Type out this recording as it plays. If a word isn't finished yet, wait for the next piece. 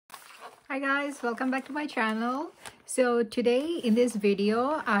Hi guys, welcome back to my channel. So today in this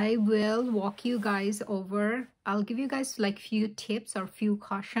video I will walk you guys over, I'll give you guys like few tips or few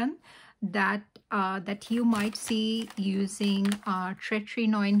caution that that you might see using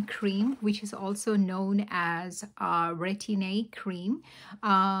Tretinion Cream, which is also known as Retin A cream.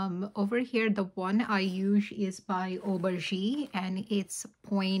 Over here the one I use is by Aubergine and it's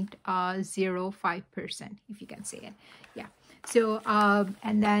 0.05%, if you can say it. Yeah. So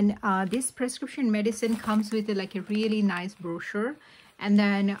and then this prescription medicine comes with like a really nice brochure, and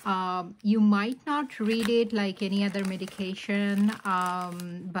then you might not read it like any other medication,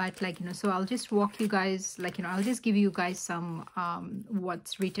 but like, you know, so I'll just walk you guys, like, you know, I'll just give you guys some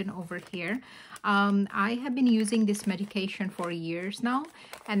what's written over here. I have been using this medication for years now,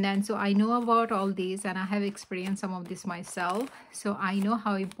 and then so I know about all these and I have experienced some of this myself, so I know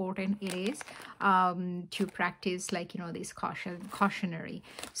how important it is to practice, like, you know, this cautionary.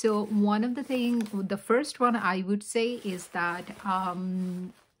 So one of the thing, the first one I would say is that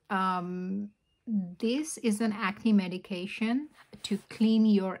this is an acne medication to clean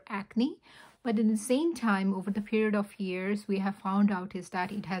your acne, but at the same time, over the period of years, we have found out is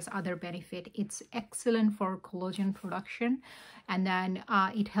that it has other benefit. It's excellent for collagen production, and then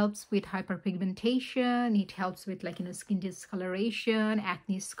it helps with hyperpigmentation. It helps with, like, you know, skin discoloration,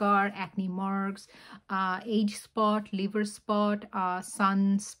 acne scar, acne marks, age spot, liver spot,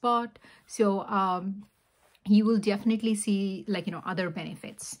 sun spot. So you will definitely see, like, you know, other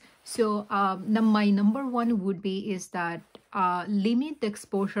benefits. So my number one would be is that limit the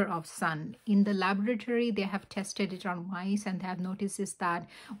exposure of sun. In the laboratory, they have tested it on mice, and they have noticed is that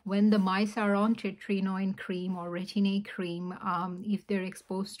when the mice are on Tretinion cream or Retin A cream, if they're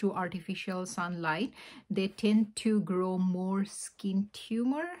exposed to artificial sunlight, they tend to grow more skin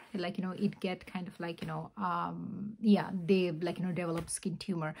tumor. Like, you know, it get kind of like, you know, yeah, they, like, you know, develop skin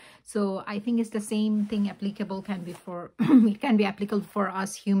tumor. So I think it's the same thing applicable can be for it can be applicable for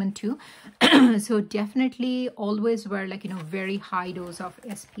us human too. So definitely always wear, like, you know, very high dose of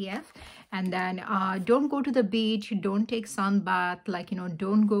SPF, and then don't go to the beach, don't take sun bath, like, you know,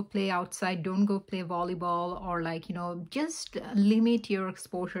 don't go play outside, don't go play volleyball, or, like, you know, just limit your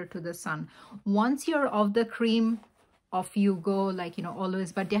exposure to the sun. Once you're off the cream, off you go, like, you know,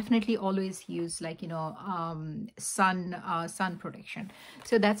 always, but definitely always use, like, you know, sun protection.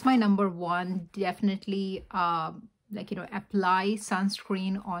 So that's my number one. Definitely like, you know, apply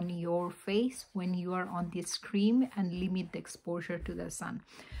sunscreen on your face when you are on this cream and limit the exposure to the sun.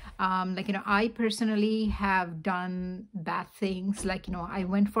 Like, you know, I personally have done bad things. Like, you know, I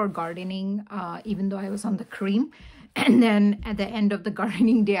went for gardening even though I was on the cream, and then at the end of the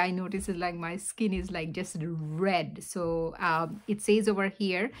gardening day I noticed like my skin is like just red. So it says over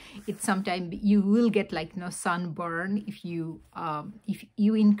here, it's sometimes you will get, like, you know, sunburn if you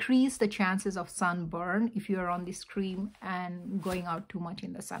increase the chances of sunburn if you are on this cream and going out too much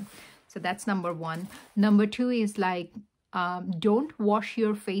in the sun. So that's number one. Number two is like don't wash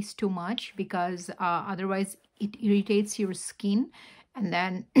your face too much, because otherwise it irritates your skin, and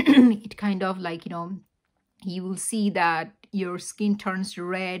then it kind of, like, you know, you will see that your skin turns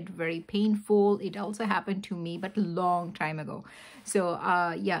red, very painful. It also happened to me, but a long time ago. So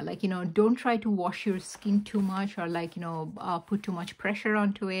yeah, like, you know, don't try to wash your skin too much, or, like, you know, put too much pressure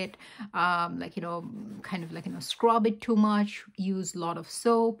onto it. Like, you know, kind of, like, you know, scrub it too much. Use a lot of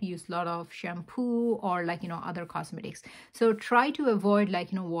soap, use a lot of shampoo, or, like, you know, other cosmetics. So try to avoid,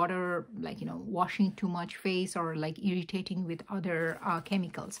 like, you know, water, like, you know, washing too much face, or like irritating with other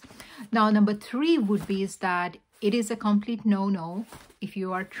chemicals. Now number three would be is that it is a complete no-no if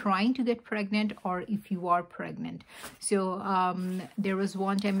you are trying to get pregnant, or if you are pregnant. So there was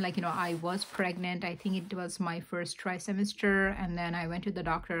one time, like, you know, I was pregnant. I think it was my first trimester, and then I went to the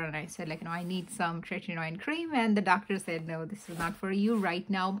doctor and I said, like, you know, I need some Tretinion cream, and the doctor said, no, this is not for you right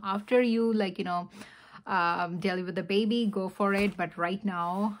now. After you, like, you know, deliver the baby, go for it, but right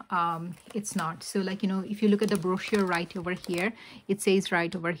now it's not. So, like, you know, if you look at the brochure right over here, it says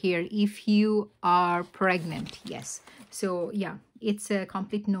right over here, if you are pregnant. Yes. So yeah, it's a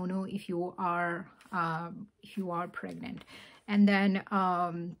complete no-no if you are pregnant. And then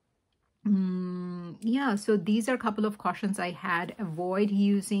yeah, so these are a couple of cautions I had. Avoid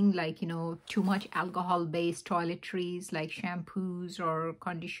using, like, you know, too much alcohol based toiletries like shampoos or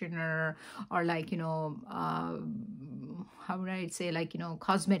conditioner, or, like, you know, how would I say, like, you know,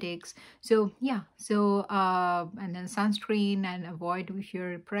 cosmetics. So yeah, so and then sunscreen, and avoid if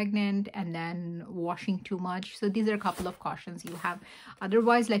you're pregnant, and then washing too much. So these are a couple of cautions you have.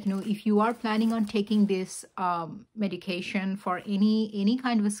 Otherwise, like, you know, if you are planning on taking this medication for any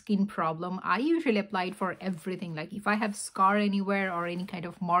kind of a skin problem, I usually apply it for everything. Like if I have scar anywhere or any kind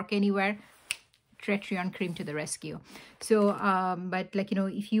of mark anywhere, Tretinion Cream to the rescue. So but like, you know,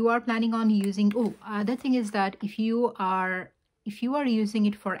 if you are planning on using, oh, other thing is that if you are using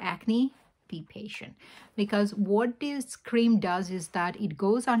it for acne, be patient, because what this cream does is that it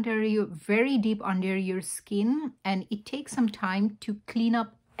goes under you, very deep under your skin, and it takes some time to clean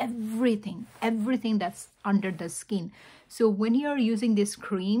up everything that's under the skin. So when you're using this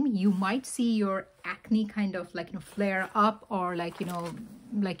cream, you might see your acne kind of like, you know, flare up, or like, you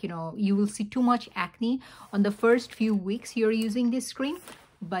know, you will see too much acne on the first few weeks you're using this cream.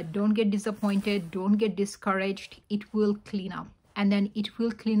 But don't get disappointed, don't get discouraged. It will clean up, and then it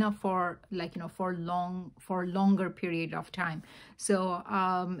will clean up for, like, you know, for longer period of time. So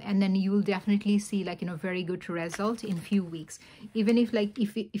and then you will definitely see, like, you know, very good result in few weeks. Even if, like,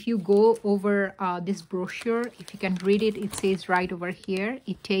 if you go over this brochure, if you can read it, it says right over here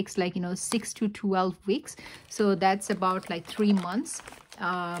it takes, like, you know, 6 to 12 weeks. So that's about like 3 months,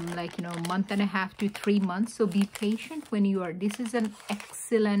 like, you know, month and a half to 3 months. So be patient when you are, this is an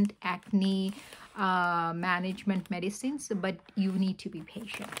excellent acne management medicines, but you need to be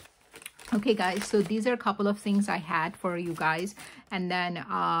patient. Okay guys, so these are a couple of things I had for you guys. And then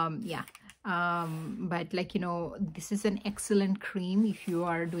yeah, but like, you know, this is an excellent cream if you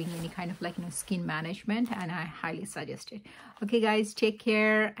are doing any kind of, like, you know, skin management, and I highly suggest it. Okay guys, take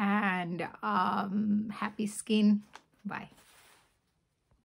care, and happy skin. Bye.